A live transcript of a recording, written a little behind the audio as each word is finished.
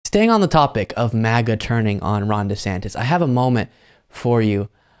Staying on the topic of MAGA turning on Ron DeSantis, I have a moment for you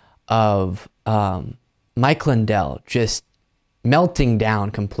of Mike Lindell just melting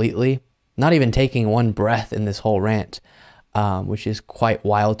down completely, not even taking one breath in this whole rant, which is quite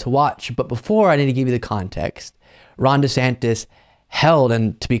wild to watch. But before, I need to give you the context. Ron DeSantis held,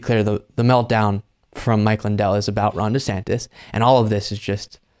 and to be clear, the meltdown from Mike Lindell is about Ron DeSantis, and all of this is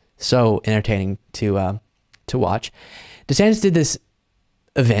just so entertaining to watch. DeSantis did this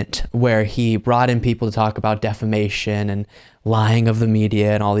event where he brought in people to talk about defamation and lying of the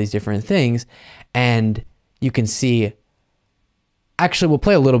media and all these different things. And you can see, actually, we'll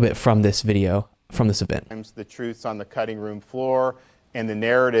play a little bit from this video from this event. The truths on the cutting room floor and the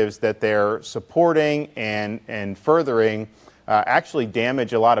narratives that they're supporting and furthering actually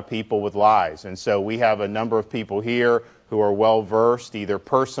damage a lot of people with lies. And so we have a number of people here who are well versed, either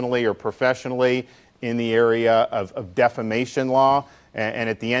personally or professionally, in the area of defamation law. And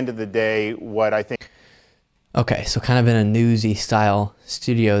at the end of the day, what I think... Okay, so kind of in a newsy style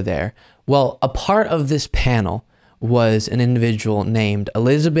studio there. Well, a part of this panel was an individual named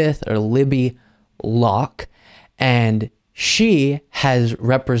Elizabeth or Libby Locke, and she has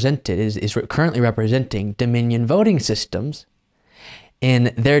represented, is currently representing Dominion Voting Systems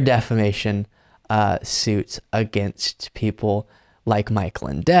in their defamation suits against people like Mike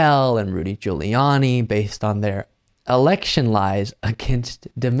Lindell and Rudy Giuliani based on their election lies against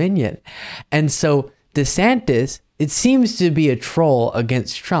Dominion. And so DeSantis, it seems to be a troll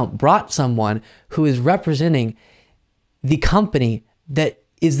against Trump, brought someone who is representing the company that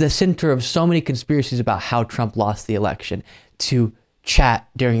is the center of so many conspiracies about how Trump lost the election to chat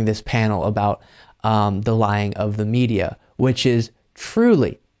during this panel about the lying of the media, which is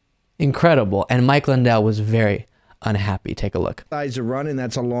truly incredible. And Mike Lindell was very unhappy. Take a look. Guys are running.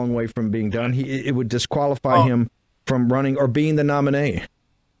 That's a long way from being done. It would disqualify him from running or being the nominee.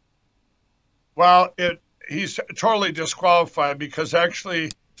 Well, he's totally disqualified because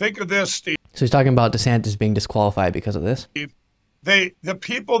actually, think of this, Steve. So he's talking about DeSantis being disqualified because of this? The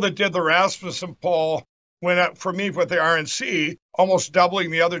people that did the Rasmussen poll went up for me with the RNC, almost doubling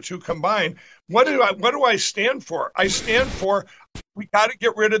the other two combined. What do I stand for? I stand for we got to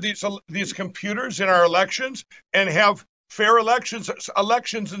get rid of these computers in our elections and have fair elections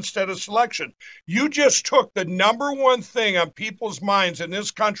instead of selection. You just took the number one thing on people's minds in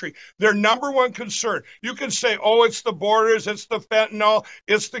this country, their number one concern. You can say, oh, it's the borders, it's the fentanyl,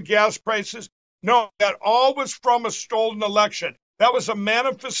 it's the gas prices. No, that all was from a stolen election. That was a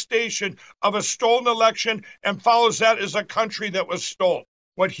manifestation of a stolen election and follows that as a country that was stolen.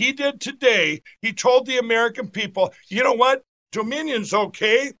 What he did today, he told the American people, you know what? Dominion's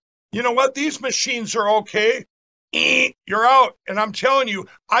okay. You know what? These machines are okay. You're out. And I'm telling you,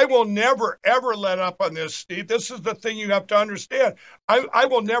 I will never, ever let up on this, Steve. This is the thing you have to understand. I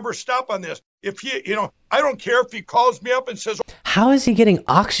will never stop on this. If he, I don't care if he calls me up and says, how is he getting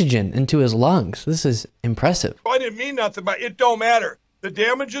oxygen into his lungs? This is impressive. I didn't mean nothing, but it don't matter. The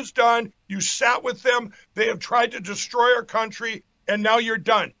damage is done. You sat with them. They have tried to destroy our country, and now you're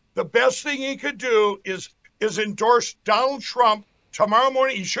done. The best thing he could do is endorse Donald Trump tomorrow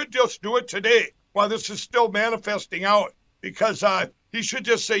morning. He should just do it today while this is still manifesting out, because he should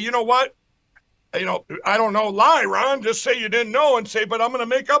just say, you know what? I don't know, lie, Ron. Just say you didn't know and say, but I'm going to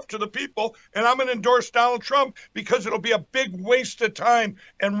make up to the people and I'm going to endorse Donald Trump because it'll be a big waste of time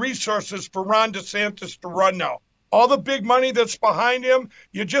and resources for Ron DeSantis to run now. All the big money that's behind him,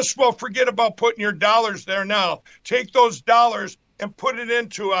 you just will forget about putting your dollars there now. Take those dollars and put it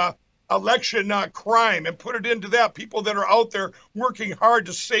into election, not crime, and put it into that. People that are out there working hard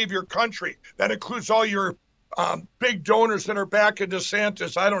to save your country. That includes all your big donors that are back in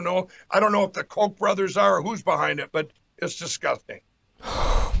DeSantis. I don't know if the Koch brothers are or who's behind it, but it's disgusting.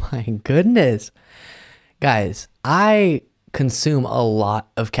 Oh my goodness. Guys, I consume a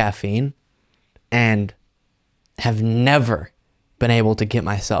lot of caffeine and have never been able to get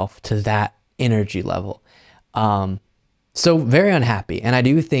myself to that energy level. So very unhappy. And I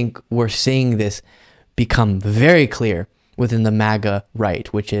do think we're seeing this become very clear within the MAGA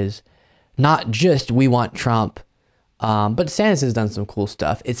right, which is not just we want Trump, but DeSantis has done some cool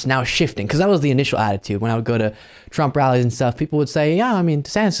stuff. It's now shifting, because that was the initial attitude. When I would go to Trump rallies and stuff, people would say, yeah, I mean,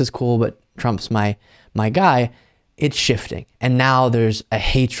 DeSantis is cool, but Trump's my guy. It's shifting. And now there's a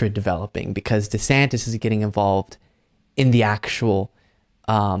hatred developing because DeSantis is getting involved in the actual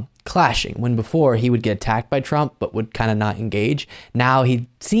clashing, when before he would get attacked by Trump but would kind of not engage. Now he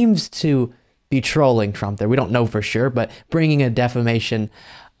seems to be trolling Trump there. We don't know for sure, but bringing a defamation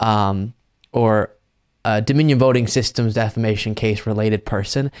or a Dominion Voting Systems defamation case related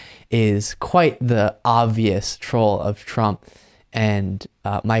person is quite the obvious troll of Trump and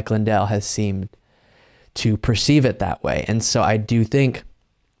Mike Lindell has seemed to perceive it that way. And so I do think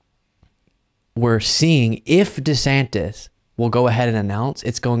we're seeing, if DeSantis will go ahead and announce,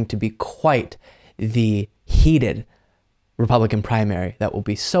 it's going to be quite the heated Republican primary that will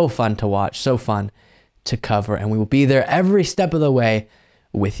be so fun to watch, so fun to cover, and we will be there every step of the way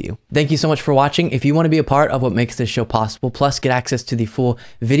with you. Thank you so much for watching. If you want to be a part of what makes this show possible, plus get access to the full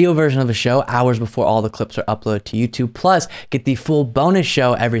video version of the show hours before all the clips are uploaded to YouTube, plus get the full bonus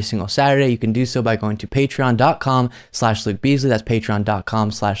show every single Saturday, you can do so by going to patreon.com/Luke Beasley. That's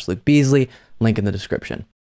patreon.com/Luke Beasley. Link in the description.